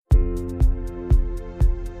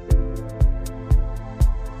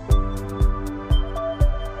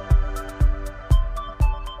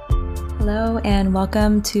and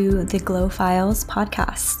welcome to the Glow Files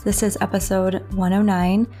podcast. This is episode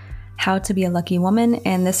 109, How to Be a Lucky Woman,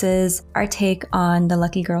 and this is our take on the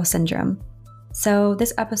lucky girl syndrome. So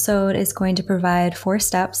this episode is going to provide 4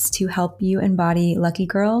 steps to help you embody lucky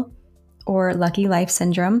girl or lucky life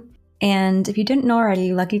syndrome. And if you didn't know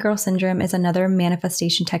already, lucky girl syndrome is another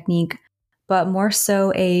manifestation technique, but more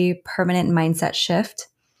so a permanent mindset shift,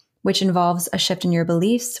 which involves a shift in your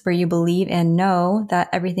beliefs where you believe and know that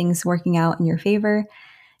everything's working out in your favor,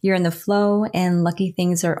 you're in the flow, and lucky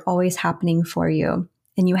things are always happening for you.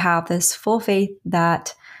 And you have this full faith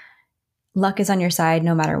that luck is on your side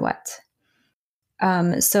no matter what.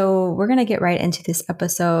 So we're going to get right into this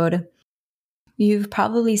episode. You've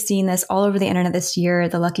probably seen this all over the internet this year,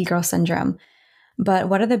 the lucky girl syndrome. But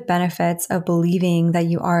what are the benefits of believing that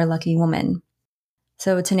you are a lucky woman?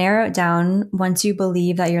 So to narrow it down, once you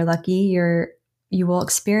believe that you're lucky, you will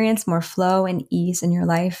experience more flow and ease in your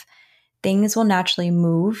life. Things will naturally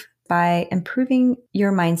move by improving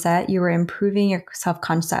your mindset. You are improving your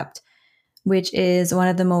self-concept, which is one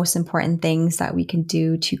of the most important things that we can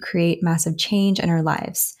do to create massive change in our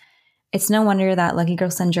lives. It's no wonder that lucky girl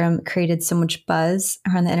syndrome created so much buzz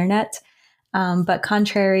around the internet. But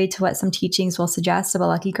contrary to what some teachings will suggest about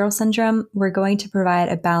lucky girl syndrome, we're going to provide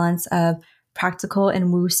a balance of practical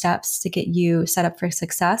and woo steps to get you set up for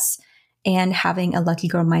success and having a lucky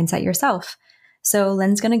girl mindset yourself. So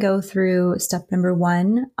Lynn's going to go through step number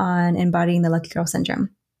 1 on embodying the lucky girl syndrome.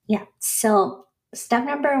 Yeah. So step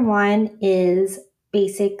number 1 is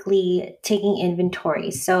basically taking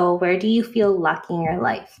inventory. So where do you feel lucky in your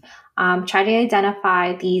life? Try to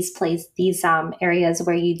identify these areas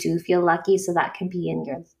where you do feel lucky. So that can be in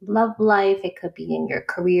your love life. It could be in your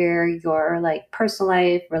career, your personal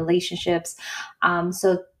life, relationships.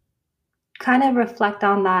 So kind of reflect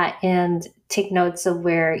on that and take notes of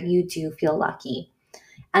where you do feel lucky.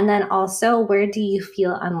 And then also, where do you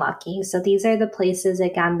feel unlucky? So these are the places,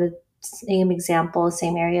 again, the same example,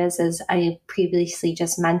 same areas as I previously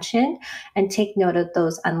just mentioned, and take note of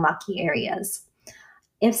those unlucky areas.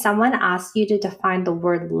 If someone asked you to define the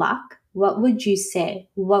word luck, what would you say?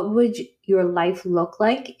 What would your life look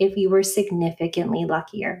like if you were significantly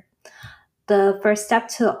luckier? The first step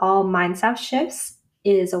to all mindset shifts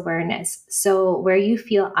is awareness. So where you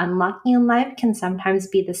feel unlucky in life can sometimes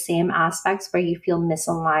be the same aspects where you feel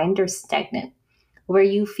misaligned or stagnant. Where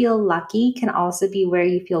you feel lucky can also be where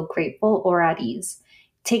you feel grateful or at ease.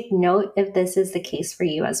 Take note if this is the case for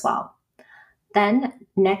you as well. Then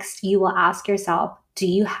next, you will ask yourself, do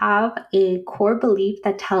you have a core belief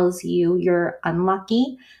that tells you you're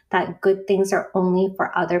unlucky, that good things are only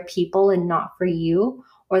for other people and not for you,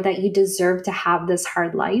 or that you deserve to have this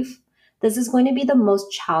hard life? This is going to be the most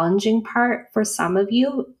challenging part for some of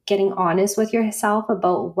you, getting honest with yourself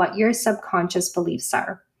about what your subconscious beliefs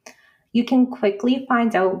are. You can quickly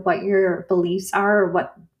find out what your beliefs are or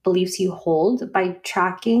what beliefs you hold by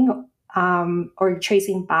tracking or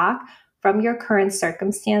tracing back from your current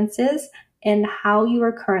circumstances and how you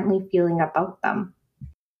are currently feeling about them.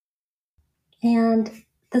 And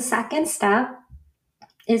the second step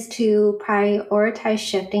is to prioritize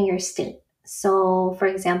shifting your state. So, for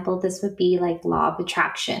example, this would be like law of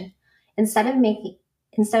attraction. Instead of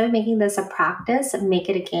making this a practice, make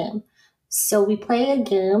it a game. So we play a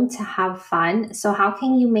game to have fun. So how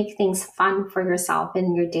can you make things fun for yourself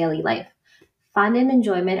in your daily life? Fun and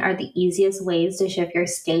enjoyment are the easiest ways to shift your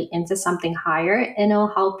state into something higher, and it'll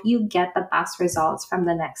help you get the best results from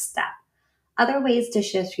the next step. Other ways to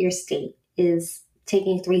shift your state is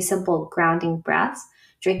taking 3 simple grounding breaths,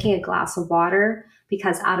 drinking a glass of water,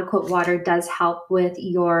 because adequate water does help with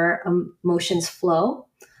your emotions flow.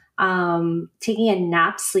 Taking a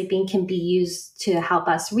nap, sleeping can be used to help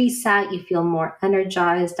us reset. You feel more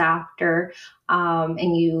energized after,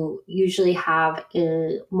 and you usually have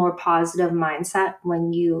a more positive mindset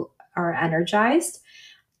when you are energized.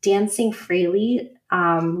 Dancing freely,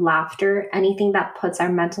 laughter, anything that puts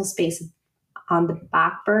our mental space on the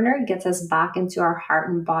back burner, gets us back into our heart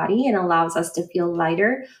and body and allows us to feel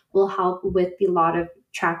lighter, will help with the law of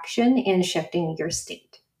attraction and shifting your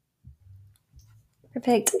state.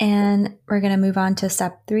 Perfect. And we're going to move on to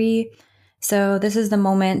step 3. So this is the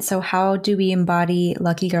moment. So how do we embody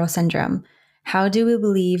lucky girl syndrome? How do we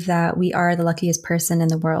believe that we are the luckiest person in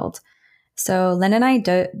the world? So Lynn and I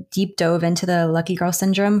deep dove into the lucky girl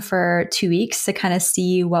syndrome for 2 weeks to kind of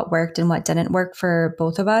see what worked and what didn't work for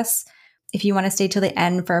both of us. If you want to stay till the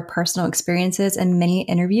end for our personal experiences and many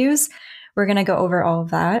interviews, we're going to go over all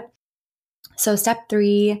of that. So step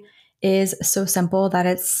 3 is so simple that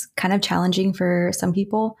it's kind of challenging for some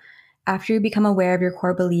people. After you become aware of your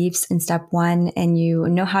core beliefs in step 1 and you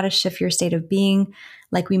know how to shift your state of being,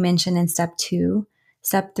 like we mentioned in step 2,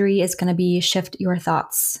 step 3 is going to be shift your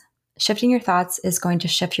thoughts. Shifting your thoughts is going to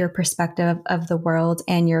shift your perspective of the world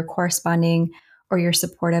and your corresponding or your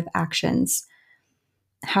supportive actions.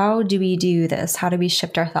 How do we do this? How do we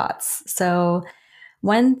shift our thoughts? So,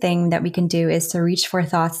 one thing that we can do is to reach for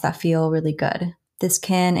thoughts that feel really good. This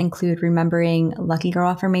can include remembering lucky girl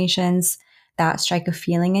affirmations that strike a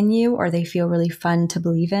feeling in you or they feel really fun to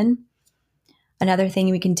believe in. Another thing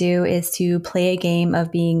we can do is to play a game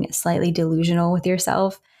of being slightly delusional with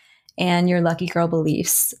yourself and your lucky girl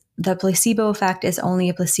beliefs. The placebo effect is only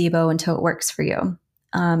a placebo until it works for you.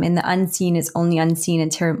 And the unseen is only unseen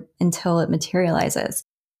until it materializes.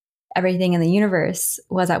 Everything in the universe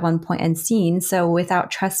was at one point unseen. So without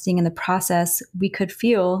trusting in the process, we could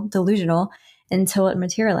feel delusional until it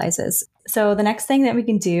materializes. So the next thing that we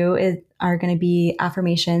can do are going to be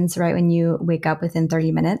affirmations right when you wake up within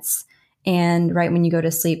 30 minutes and right when you go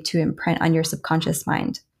to sleep to imprint on your subconscious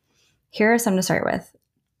mind. Here are some to start with.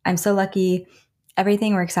 I'm so lucky.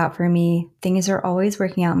 Everything works out for me. Things are always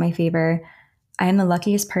working out in my favor. I am the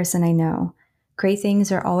luckiest person I know. Great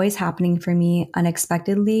things are always happening for me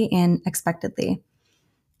unexpectedly and expectedly.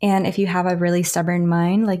 And if you have a really stubborn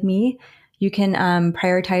mind like me, you can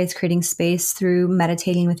prioritize creating space through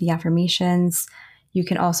meditating with the affirmations. You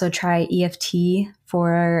can also try EFT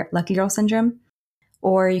for Lucky Girl Syndrome,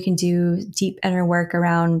 or you can do deep inner work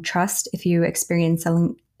around trust if you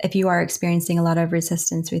are experiencing a lot of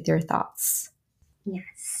resistance with your thoughts.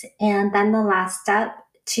 Yes. And then the last step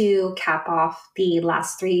to cap off the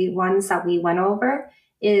last 3 ones that we went over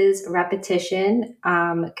is repetition,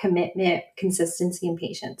 commitment, consistency, and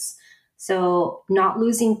patience. So not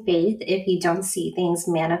losing faith if you don't see things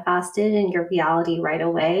manifested in your reality right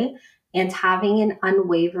away, and having an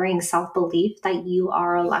unwavering self-belief that you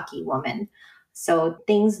are a lucky woman. So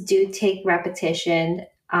things do take repetition.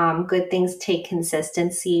 Good things take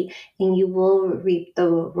consistency, and you will reap the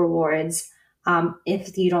rewards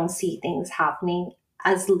if you don't see things happening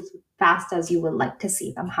as fast as you would like to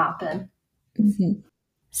see them happen. Mm-hmm.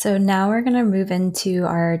 So now we're going to move into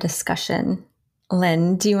our discussion.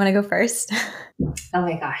 Lynn, do you want to go first? Oh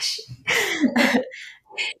my gosh.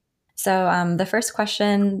 So the first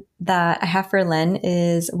question that I have for Lynn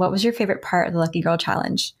is, what was your favorite part of the Lucky Girl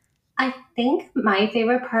Challenge? I think my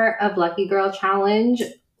favorite part of Lucky Girl Challenge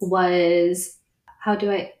was,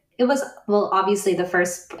 it was, well, obviously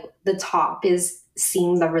the top is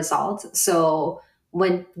seeing the results. So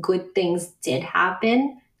when good things did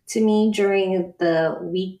happen to me during the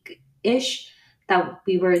week-ish that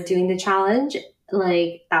we were doing the challenge,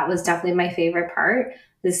 like that was definitely my favorite part,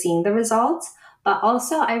 the seeing the results. But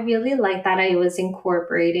also I really like that I was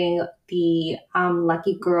incorporating the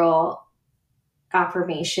Lucky Girl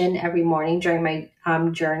affirmation every morning during my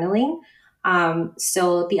journaling.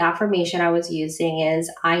 So the affirmation I was using is,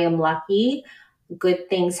 I am lucky, good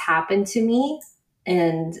things happen to me.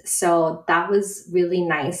 And so that was really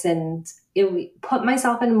nice. And it put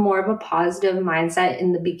myself in more of a positive mindset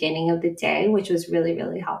in the beginning of the day, which was really,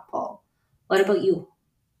 really helpful. What about you?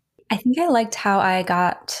 I think I liked how I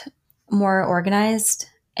got more organized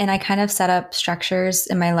and I kind of set up structures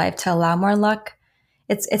in my life to allow more luck.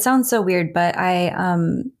 It sounds so weird, but I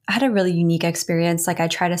had a really unique experience. Like I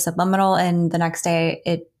tried a subliminal, and the next day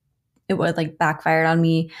it would like backfired on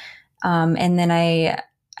me. And then I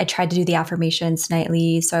tried to do the affirmations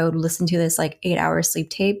nightly, so I would listen to this like 8-hour sleep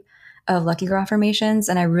tape of Lucky Girl affirmations,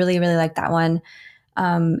 and I really really liked that one.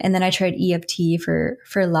 And then I tried EFT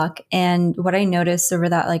for luck, and what I noticed over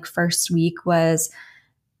that like first week was,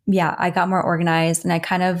 yeah, I got more organized, and I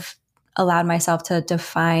kind of allowed myself to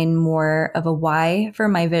define more of a why for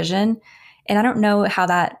my vision. And I don't know how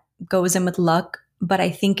that goes in with luck, but I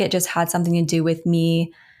think it just had something to do with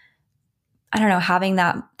me, I don't know, having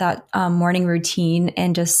that morning routine.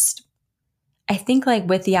 And just, I think like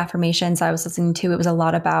with the affirmations I was listening to, it was a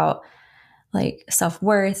lot about like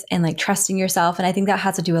self-worth and like trusting yourself. And I think that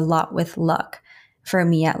has to do a lot with luck for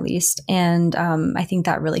me, at least. And I think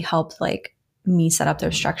that really helped like me set up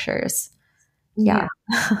those structures. Yeah.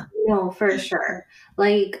 No, for sure.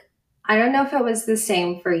 Like, I don't know if it was the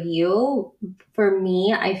same for you. For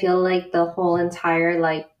me, I feel like the whole entire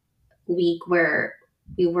like week where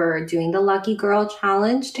we were doing the Lucky Girl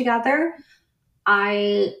challenge together,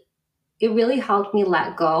 I it really helped me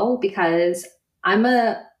let go, because I'm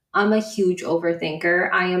a I'm a huge overthinker.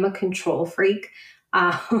 I am a control freak.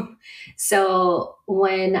 So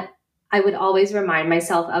when I would always remind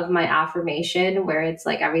myself of my affirmation where it's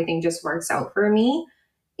like everything just works out for me.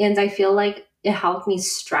 And I feel like it helped me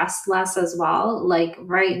stress less as well. Like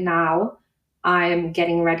right now, I'm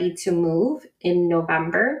getting ready to move in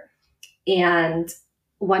November. And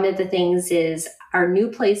one of the things is our new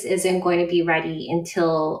place isn't going to be ready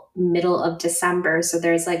until middle of December. So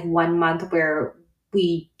there's like 1 month where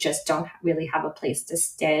we just don't really have a place to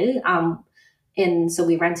stay. And so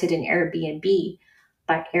we rented an Airbnb,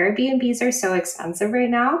 but Airbnbs are so expensive right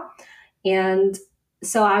now. And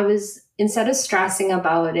so I was, instead of stressing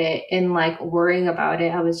about it and like worrying about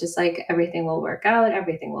it, I was just like, everything will work out,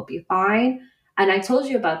 everything will be fine. And I told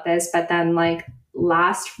you about this, but then like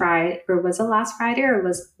last Friday, or was it last Friday or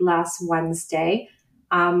was last Wednesday?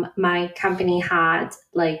 My company had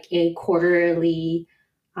like a quarterly,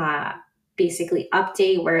 uh, basically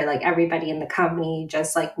update where like everybody in the company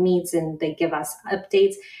just like meets and they give us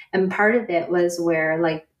updates. And part of it was where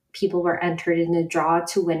like people were entered in a draw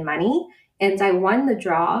to win money. And I won the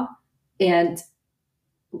draw. And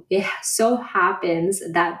it so happens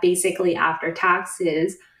that basically after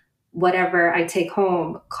taxes, whatever I take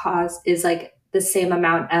home cost is like the same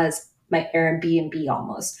amount as my Airbnb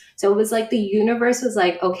almost. So it was like the universe was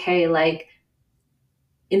like, okay, like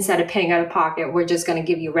instead of paying out of pocket, we're just going to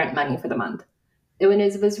give you rent money for the month. It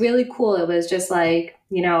was really cool. It was just like,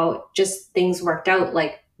 just things worked out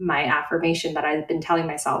like my affirmation that I've been telling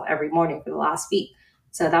myself every morning for the last week.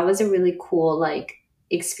 So that was a really cool like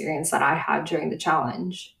experience that I had during the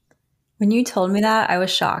challenge. When you told me that, I was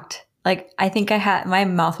shocked. Like, I think my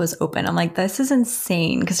mouth was open. I'm like, this is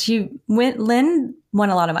insane. Because Lynn won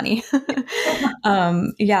a lot of money.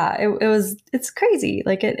 Yeah, it's crazy.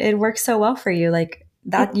 Like, it works so well for you. Like,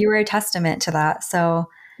 that you were a testament to that. So,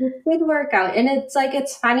 It did work out. And it's like,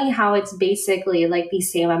 it's funny how it's basically like the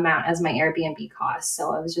same amount as my Airbnb cost.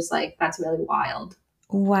 So I was just like, that's really wild.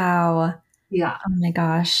 wow. Yeah. Oh my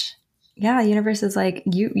gosh. Yeah, the universe is like,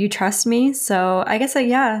 you trust me. So I guess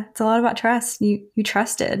yeah, it's a lot about trust. You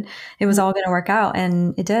trusted it was all gonna work out,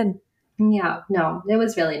 and it did. Yeah. No, it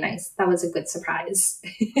was really nice. That was a good surprise.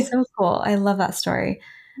 So cool. I love that story.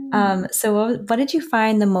 So what did you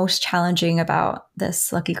find the most challenging about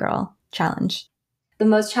this Lucky Girl challenge? The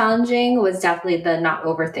most challenging was definitely the not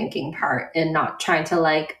overthinking part and not trying to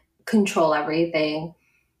like control everything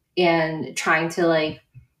and trying to like,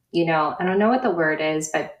 I don't know what the word is,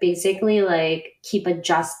 but basically like keep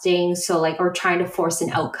adjusting. So like, or trying to force an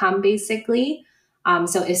outcome basically.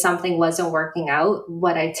 So if something wasn't working out,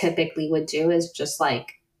 what I typically would do is just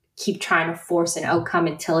like keep trying to force an outcome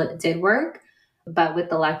until it did work. But with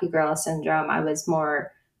the lucky girl syndrome, I was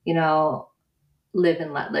more, you know, live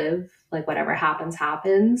and let live, like whatever happens,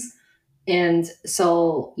 happens. And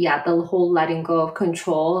so, yeah, the whole letting go of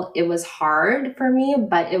control, it was hard for me,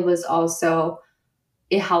 but it was also,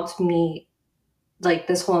 it helped me, like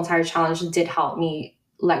this whole entire challenge did help me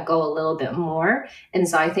let go a little bit more. And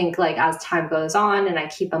so I think like as time goes on and I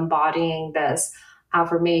keep embodying this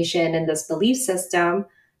affirmation and this belief system,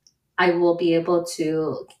 I will be able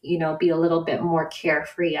to, be a little bit more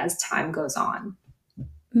carefree as time goes on.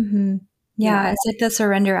 Mm-hmm. Yeah. Yeah, it's like the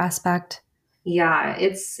surrender aspect. Yeah,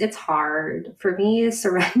 it's hard for me.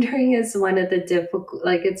 Surrendering is one of the difficult,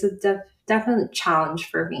 like it's a definite challenge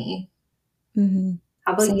for me. Mm-hmm.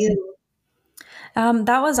 How about So you?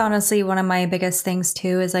 that was honestly one of my biggest things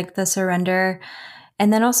too, is like the surrender,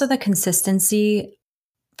 and then also the consistency.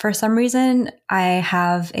 For some reason, I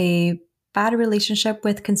have a bad relationship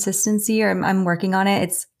with consistency, or I'm working on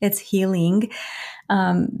it. It's healing.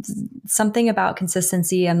 Um, Something about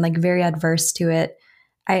consistency, I'm like very adverse to it.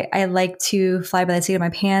 I like to fly by the seat of my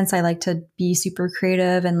pants. I like to be super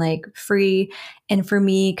creative and like free. And for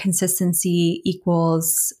me, consistency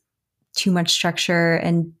equals too much structure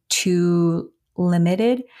and too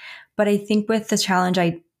limited. But I think with the challenge,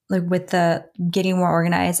 I like with the getting more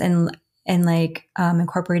organized and like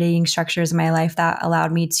incorporating structures in my life, that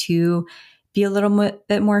allowed me to be a little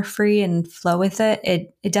bit more free and flow with it.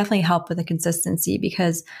 It definitely helped with the consistency,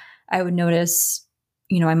 because I would notice,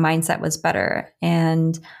 my mindset was better,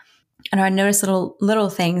 and I noticed little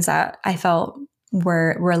things that I felt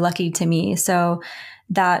were lucky to me. So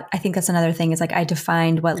that, I think that's another thing, is like I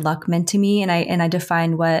defined what luck meant to me, and I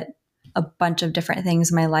defined what a bunch of different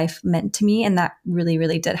things in my life meant to me, and that really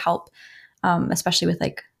really did help, especially with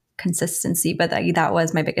like consistency. But that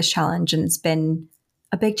was my biggest challenge, and it's been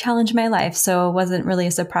a big challenge in my life, so it wasn't really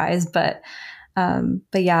a surprise. But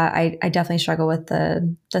yeah, I definitely struggle with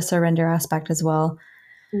the surrender aspect as well.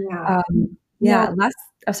 Yeah. Yeah, No,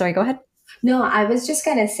 oh, sorry, go ahead. no, I was just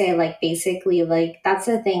gonna say, like, basically, like, that's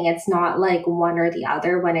the thing. It's not like one or the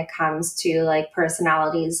other when it comes to like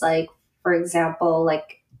personalities. Like, for example,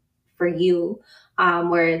 like for you,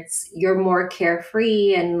 where you're more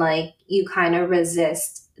carefree and like you kind of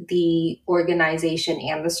resist the organization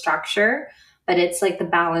and the structure. but it's like the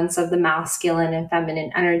balance of the masculine and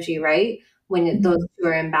feminine energy, right? When those two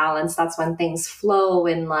are in balance, that's when things flow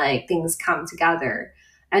and like things come together.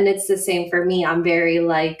 And it's the same for me. I'm very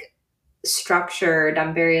like structured.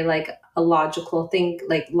 I'm very like a logical think,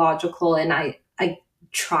 like logical, and I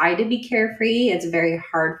try to be carefree. It's very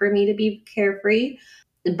hard for me to be carefree.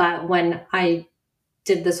 But when I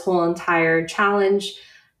did this whole entire challenge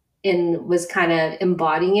and was kind of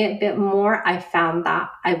embodying it a bit more, I found that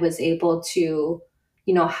I was able to,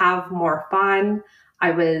 have more fun.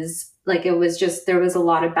 I was like, it was just, there was a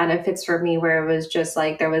lot of benefits for me where it was just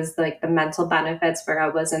like, there was like the mental benefits where I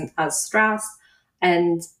wasn't as stressed.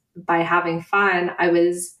 And by having fun,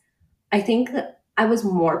 I think that I was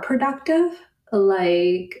more productive.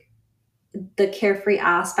 Like, the carefree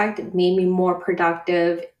aspect made me more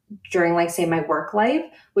productive during, like, say, my work life,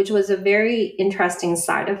 which was a very interesting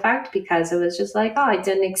side effect because it was just like, oh, I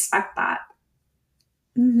didn't expect that.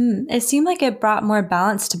 It seemed like it brought more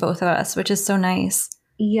balance to both of us, which is so nice.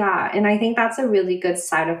 Yeah, and I think that's a really good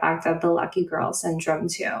side effect of the lucky girl syndrome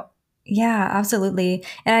too. Yeah, absolutely.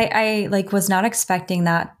 And I like was not expecting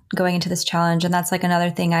that going into this challenge. And that's like another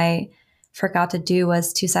thing I forgot to do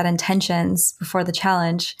was to set intentions before the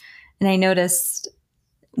challenge. And I noticed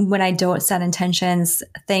when I don't set intentions,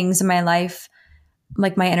 things in my life,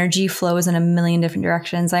 like my energy flows in a million different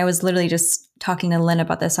directions. I was literally just talking to Lynn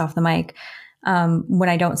about this off the mic. When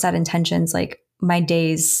I don't set intentions, like my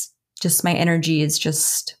days, just my energy is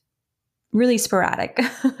just really sporadic.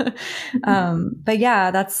 But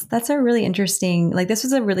yeah, that's a really interesting, like this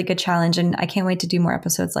was a really good challenge and I can't wait to do more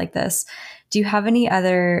episodes like this. Do you have any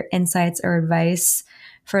other insights or advice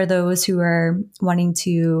for those who are wanting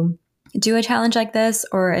to do a challenge like this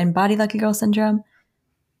or embody Lucky Girl Syndrome?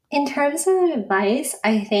 In terms of advice,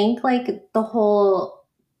 I think like the whole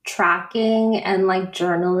tracking and like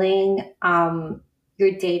journaling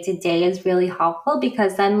your day to day is really helpful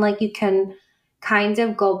because then like you can kind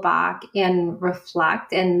of go back and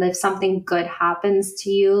reflect, and if something good happens to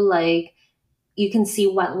you, like you can see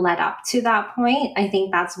what led up to that point. I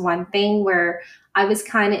think that's one thing where I was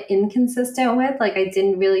kind of inconsistent with, like I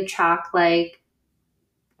didn't really track like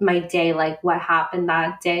my day, like what happened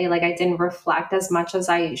that day. Like I didn't reflect as much as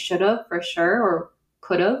I should have for sure or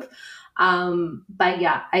could have. But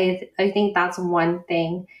yeah, I think that's one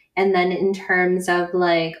thing. And then in terms of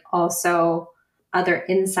like also other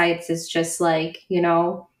insights is just like,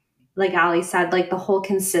 like Ali said, like the whole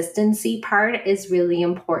consistency part is really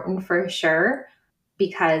important for sure.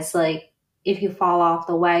 Because like if you fall off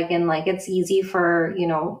the wagon, like it's easy for,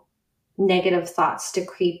 negative thoughts to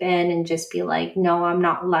creep in and just be like, no, I'm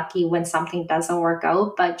not lucky when something doesn't work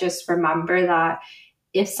out. But just remember that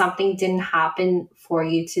if something didn't happen for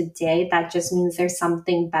you today, that just means there's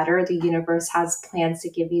something better. The universe has plans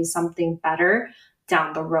to give you something better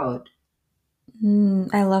down the road.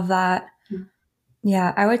 I love that.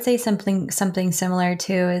 Yeah, I would say something similar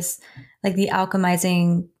too is like the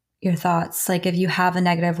alchemizing your thoughts. Like if you have a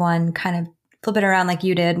negative one, kind of flip it around like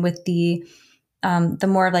you did with the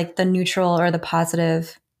more of like the neutral or the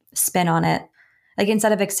positive spin on it. Like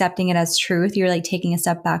instead of accepting it as truth, you're like taking a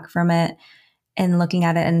step back from it and looking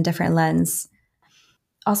at it in a different lens.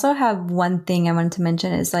 Also have one thing I wanted to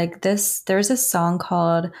mention is like there's a song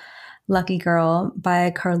called Lucky Girl by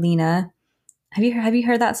Carlina. Have you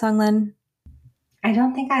heard that song, Lynn? I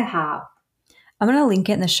don't think I have. I'm gonna link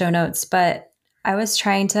it in the show notes, but I was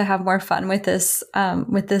trying to have more fun with this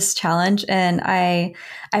challenge, and I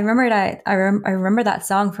remembered I remember that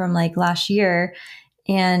song from like last year,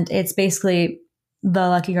 and it's basically the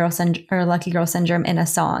Lucky Girl Syndrome in a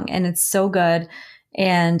song, and it's so good.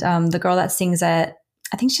 And the girl that sings it,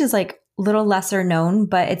 I think she's like a little lesser known,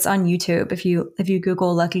 but it's on YouTube. If you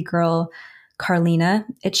Google Lucky Girl Carlina,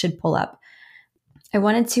 it should pull up. I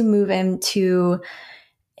wanted to move into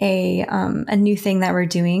a new thing that we're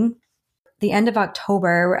doing. The end of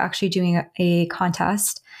October, we're actually doing a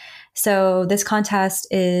contest. So this contest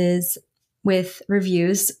is with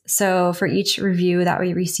reviews. So for each review that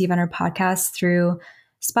we receive on our podcast through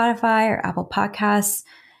Spotify or Apple Podcasts,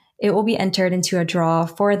 it will be entered into a draw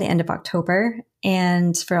for the end of October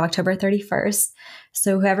and for October 31st.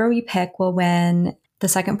 So whoever we pick will win. The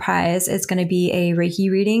second prize is going to be a Reiki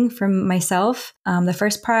reading from myself. The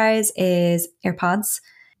first prize is AirPods.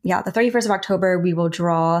 Yeah, the 31st of October, we will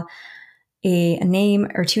draw a name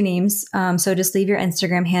or two names. So just leave your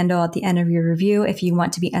Instagram handle at the end of your review if you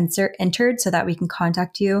want to be entered so that we can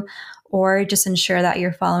contact you, or just ensure that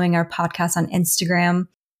you're following our podcast on Instagram.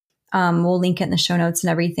 We'll link it in the show notes and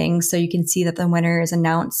everything so you can see that the winner is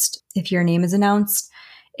announced if your name is announced.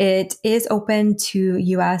 It is open to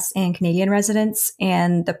US and Canadian residents,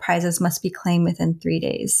 and the prizes must be claimed within 3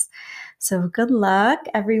 days. So good luck,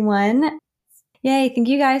 everyone. Yay. Thank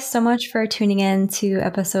you guys so much for tuning in to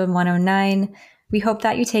episode 109. We hope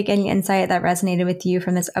that you take any insight that resonated with you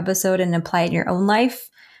from this episode and apply it in your own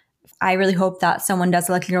life. I really hope that someone does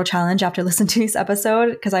a Lucky Girl Challenge after listening to this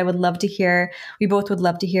episode, because I would love to hear, we both would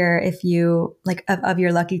love to hear if you, like, of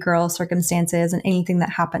your Lucky Girl circumstances and anything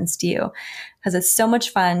that happens to you, because it's so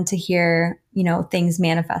much fun to hear, things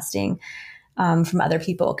manifesting from other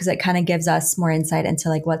people, because it kind of gives us more insight into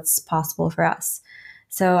like what's possible for us.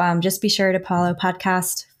 So just be sure to follow our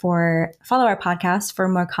podcast for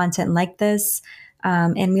more content like this.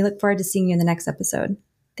 And we look forward to seeing you in the next episode.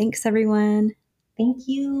 Thanks, everyone. Thank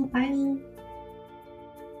you. Bye.